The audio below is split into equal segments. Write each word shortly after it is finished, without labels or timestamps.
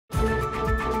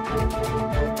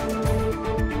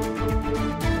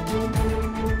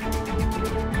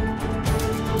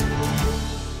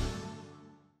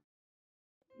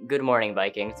Good morning,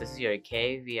 Vikings. This is your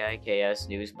KVIKS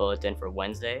News Bulletin for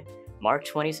Wednesday, March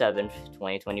 27th,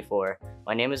 2024.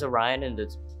 My name is Orion, and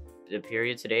the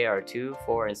periods today are 2,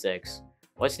 4, and 6.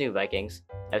 What's new, Vikings?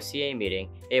 FCA meeting.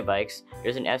 Hey, Vikes,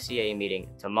 there's an FCA meeting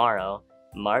tomorrow,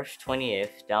 March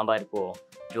 28th, down by the pool.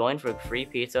 Join for free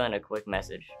pizza and a quick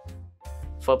message.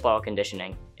 Football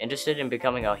conditioning. Interested in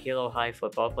becoming a hilo-high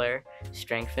football player?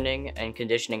 Strengthening and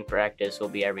conditioning practice will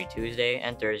be every Tuesday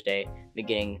and Thursday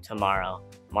beginning tomorrow,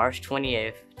 March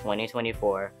 28th,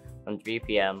 2024, from 3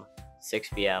 p.m. 6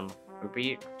 p.m. from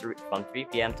 3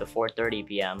 p.m. to 4:30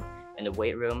 p.m. in the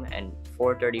weight room and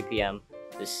 4:30 p.m.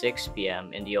 to 6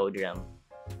 p.m. in the old gym.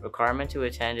 Requirement to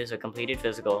attend is a completed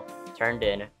physical, turned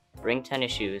in, bring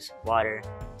tennis shoes, water,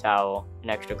 towel, and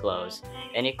extra clothes.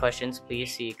 Any questions,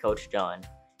 please see Coach John.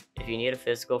 If you need a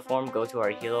physical form, go to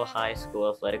our Hilo High School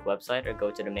Athletic website or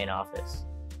go to the main office.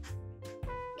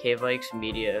 KVIKS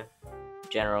Media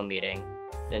General Meeting.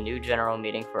 The new general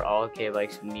meeting for all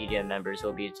KVIKS media members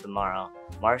will be tomorrow,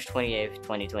 March 28th,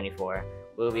 2024.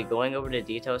 We will be going over the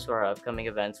details for our upcoming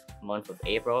events for the month of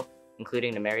April,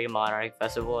 including the Merry Monarch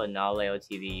Festival and Naleo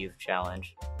TV Youth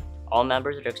Challenge. All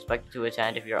members are expected to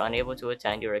attend. If you're unable to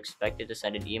attend, you're expected to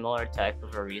send an email or text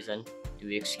with a reason to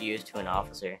be excused to an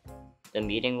officer. The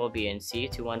meeting will be in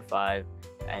C215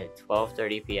 at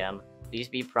 12:30 p.m. Please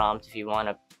be prompt if you want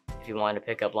to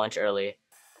pick up lunch early.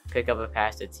 Pick up a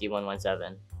pass at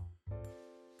C117.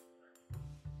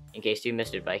 In case you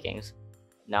missed it, Vikings.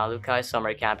 Nalukai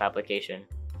Summer Camp Application.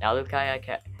 Nalukai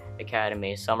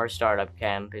Academy Summer Startup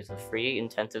Camp is a free,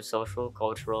 intensive social,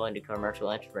 cultural, and commercial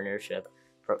entrepreneurship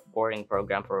boarding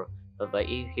program for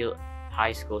Hawaii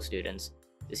high school students.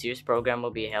 This year's program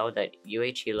will be held at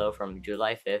UH Hilo from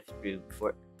July 5th through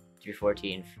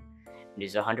 14th. It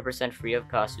is 100% free of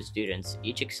cost to students.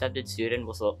 Each accepted student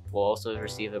will also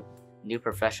receive a new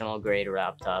professional grade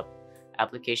laptop.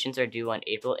 Applications are due on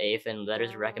April 8th, and letters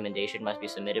of recommendation must be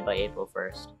submitted by April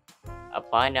 1st.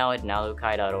 Apply now at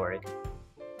nalukai.org.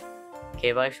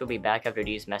 KVIKS will be back after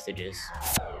these messages.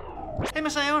 Hey,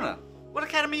 Miss Iona, what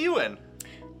academy are you in?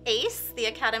 ACE, the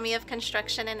Academy of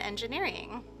Construction and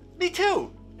Engineering. Me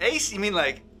too. Ace? You mean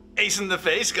like ace in the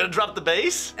face? Gotta drop the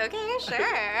bass? Okay,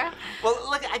 sure. Well,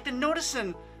 look, I've been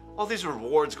noticing all these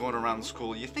rewards going around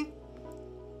school. You think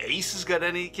ACE has got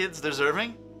any kids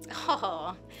deserving?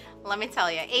 Oh, let me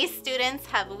tell you, ACE students,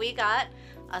 we got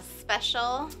a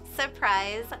special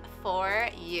surprise for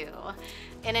you.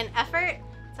 In an effort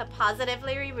to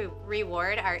positively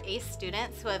reward our ACE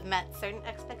students who have met certain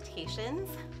expectations,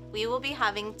 we will be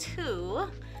having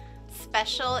 2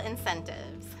 special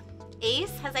incentives.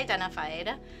 ACE has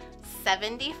identified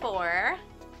 74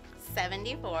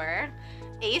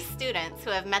 ACE students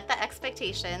who have met the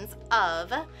expectations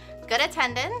of good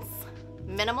attendance,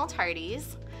 minimal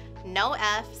tardies, no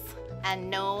Fs, and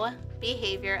no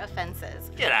behavior offenses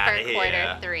for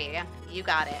quarter 3. You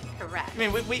got it, correct. I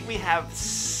mean, we have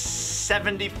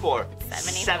 74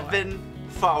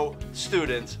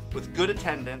 students with good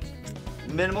attendance,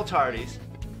 minimal tardies,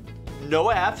 no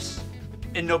Fs,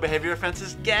 and no behavior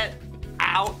offenses. Get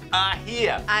out of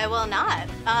here. I will not.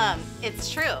 It's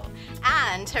true.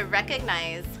 And to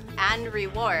recognize and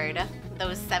reward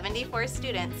those 74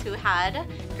 students who had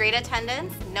great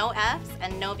attendance, no Fs,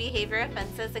 and no behavior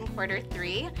offenses in quarter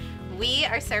 3, we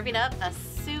are serving up a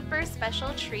super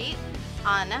special treat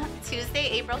on Tuesday,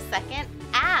 April 2nd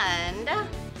and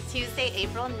Tuesday,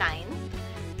 April 9th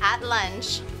at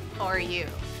lunch for you.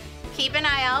 Keep an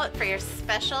eye out for your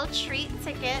special treat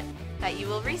ticket that you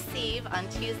will receive on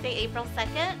Tuesday, April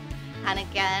 2nd, and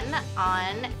again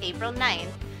on April 9th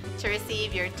to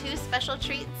receive your 2 special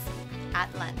treats at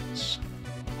lunch.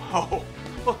 Oh,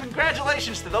 well,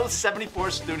 congratulations to those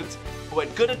 74 students who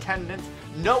had good attendance,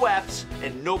 no Fs,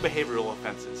 and no behavioral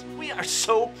offenses. We are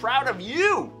so proud of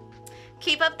you!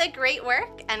 Keep up the great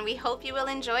work, and we hope you will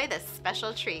enjoy this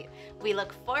special treat. We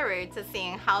look forward to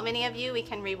seeing how many of you we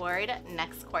can reward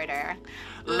next quarter.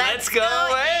 Let's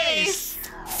go Ace!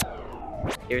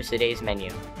 Here's today's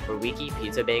menu. For Wiki,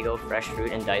 pizza bagel, fresh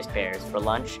fruit and diced pears. For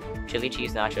lunch, chili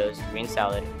cheese nachos, green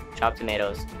salad, chopped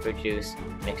tomatoes, fruit juice,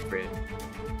 mixed fruit.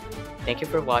 Thank you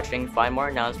for watching. Find more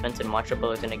announcements and watch the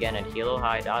bulletin again at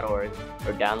hilo-high.org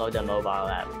or download the mobile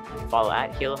app. Follow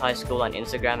at Hilo High School on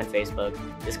Instagram and Facebook.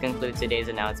 This concludes today's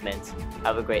announcements.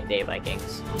 Have a great day,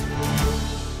 Vikings.